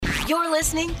You're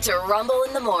listening to Rumble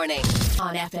in the Morning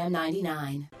on FM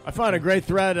 99. I found a great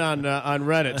thread on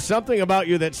Reddit. Something about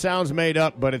you that sounds made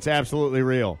up, but it's absolutely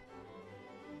real.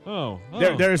 Oh.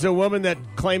 There's a woman that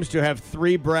claims to have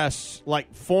 3 breasts,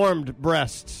 like formed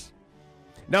breasts.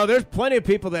 Now, there's plenty of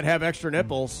people that have extra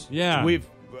nipples. Yeah.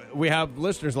 We have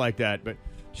listeners like that, but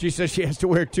she says she has to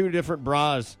wear 2 different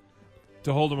bras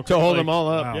to hold them all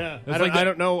up. Wow. Yeah, That's I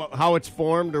don't know how it's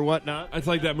formed or whatnot. It's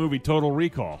like that movie Total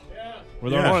Recall. Yeah.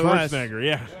 With Yeah, Arnold more or less. Schwarzenegger.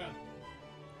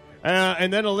 Yeah.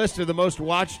 And then a list of the most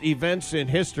watched events in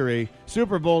history.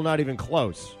 Super Bowl, not even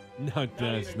close. No,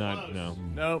 that's not. No.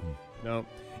 Nope.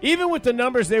 Even with the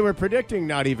numbers they were predicting,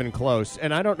 not even close.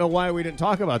 And I don't know why we didn't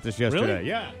talk about this yesterday. Really?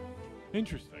 Yeah.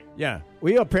 Interesting. Yeah.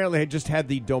 We apparently had just had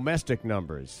the domestic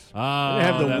numbers. We Ah, didn't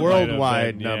have the that might worldwide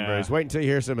have been, yeah. numbers. Wait until you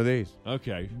hear some of these.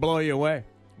 Okay. Blow you away.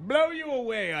 Blow you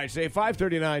away, I say.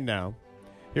 5:39 now.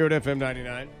 Here at FM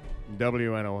 99,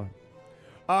 WNOR.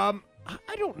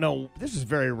 I don't know. This is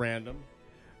very random.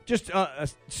 Just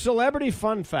celebrity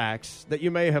fun facts that you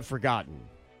may have forgotten.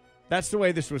 That's the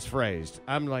way this was phrased.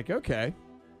 I'm like, okay,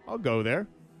 I'll go there.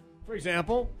 For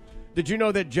example, did you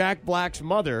know that Jack Black's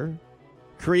mother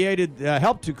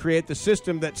helped to create the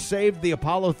system that saved the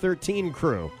Apollo 13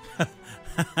 crew?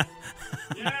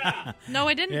 Yeah. No,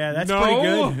 I didn't. Yeah, that's No. pretty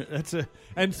good. That's a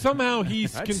And somehow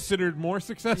he's considered more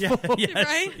successful. yes,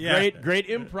 Right? yeah. Great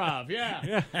improv.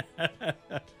 Yeah.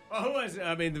 Well, who was?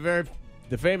 I mean,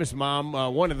 the famous mom.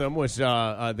 One of them was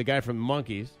the guy from the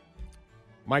Monkees,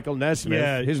 Michael Nesmith.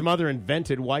 Yeah. His mother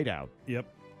invented whiteout. Yep.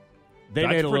 They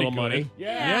That's made a pretty little good. money.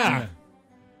 Yeah.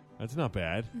 That's not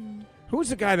bad. Who's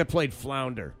the guy that played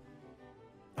Flounder?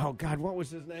 Oh God, what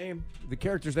was his name? The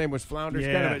character's name was Flounder. It's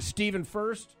kind Yeah. of a Stephen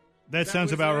First. That Is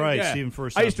sounds was about his name? right. Yeah. Stephen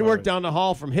First. I used to sounds work about down the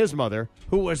hall from his mother,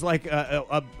 who was like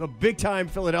a big-time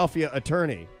Philadelphia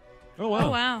attorney Oh, wow. Oh,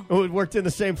 wow. who had worked in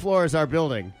the same floor as our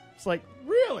building. It's like,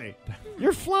 really?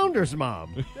 You're Flounder's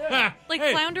mom. Like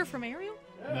Hey. Flounder from Ariel?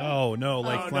 right. No,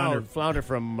 like Oh, Flounder. no, Flounder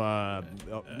from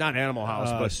not Animal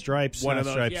House, but Stripes. one Not of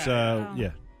those. Stripes. Yeah. Yeah.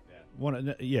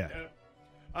 One. Yeah.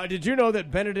 Did you know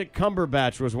that Benedict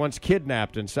Cumberbatch was once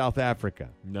kidnapped in South Africa?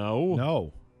 No.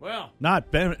 No. Well,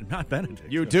 Not Benedict.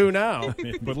 you do now.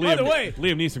 But By the way,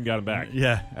 Liam Neeson got him back.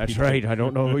 Yeah. that's right. I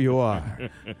don't know who you are.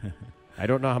 I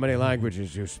don't know how many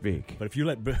languages you speak. But if you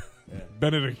let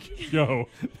Benedict go.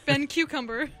 Ben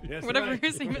Cucumber. Yes, Whatever right.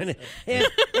 his name is.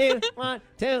 If you want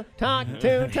to talk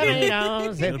to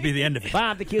tomatoes, it'll be the end of it.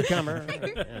 Bob the Cucumber.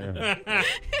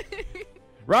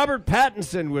 Robert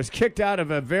Pattinson was kicked out of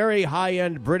a very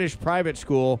high-end British private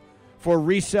school for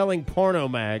reselling porno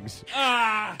mags.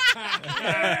 Yeah,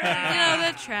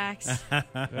 that tracks.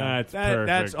 That's perfect.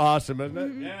 That's awesome, isn't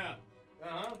it? Yeah.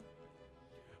 Uh-huh.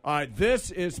 All right,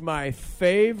 this is my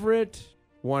favorite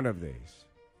one of these.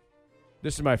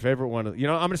 This is my favorite one. I'm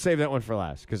going to save that one for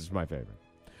last because it's my favorite.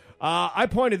 I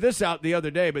pointed this out the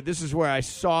other day, but this is where I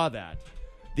saw that.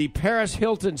 The Paris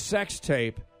Hilton sex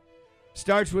tape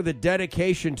starts with a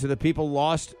dedication to the people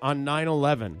lost on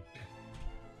 9/11.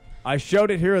 I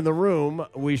showed it here in the room.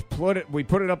 We put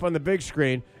it up on the big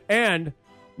screen. And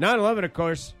 9/11, of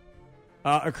course,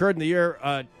 occurred in the year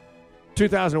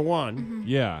 2001.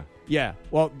 Yeah. Yeah.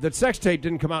 Well, the sex tape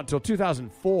didn't come out until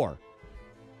 2004.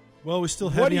 Well, we're still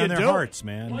What heavy are on you their doing? hearts,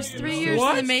 man. It's 3 years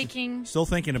What? in the making. Still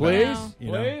thinking about Please? it.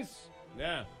 You know? Please?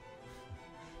 Yeah.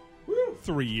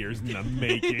 3 years in the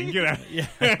making. Get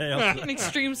out. In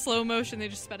extreme slow motion, they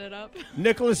just sped it up.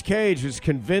 Nicolas Cage is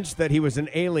convinced that he was an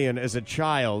alien as a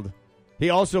child. He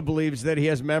also believes that he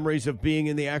has memories of being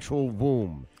in the actual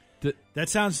womb. That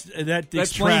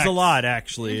explains tracks. a lot.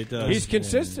 Actually, it does. He's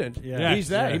consistent. Yeah. He's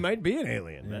that. Yeah. He might be an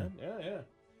alien, man. Yeah.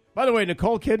 By the way,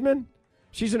 Nicole Kidman,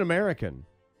 she's an American.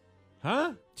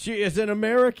 Huh? She is an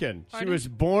American. She Pardon? was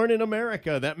born in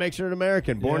America. That makes her an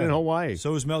American. Born Yeah. in Hawaii.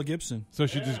 So is Mel Gibson. So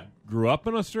she just grew up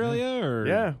in Australia, or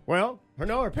Yeah. Well,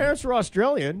 her parents were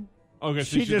Australian. Okay, so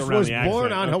She she's just around was the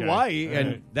born accent. on Okay. Hawaii, All and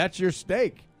right. that's your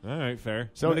stake. All right, fair.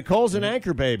 So Nicole's an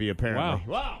anchor baby, apparently.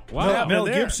 Wow. Wow. Mel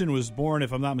there. Gibson was born,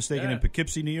 if I'm not mistaken, Yeah. in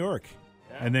Poughkeepsie, New York,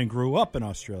 and then grew up in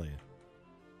Australia.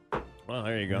 Well,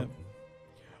 there you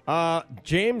go.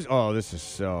 James. Oh, this is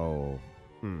so.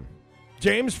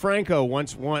 James Franco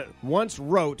once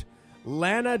wrote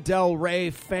Lana Del Rey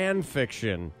fan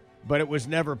fiction, but it was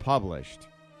never published.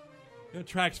 It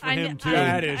tracks for I him kn- too. I-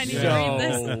 That I is need to read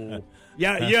this. so.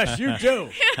 Yeah. Yes, you do.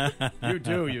 You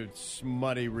do. You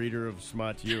smutty reader of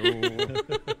smut. You.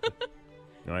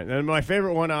 All right. Then my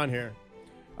favorite one on here.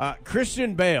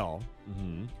 Christian Bale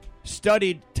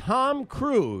studied Tom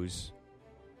Cruise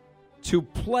to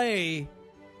play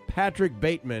Patrick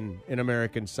Bateman in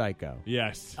American Psycho.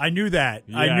 Yes. I knew that.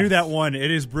 I Yes. knew that one. It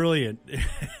is brilliant.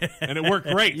 And it worked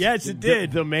great. Yes, it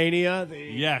did. The Mania.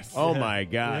 Yes. Oh my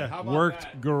God! Yeah. How about Worked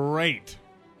that? great.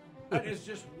 That is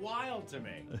just wild to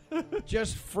me.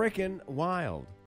 Just freaking wild.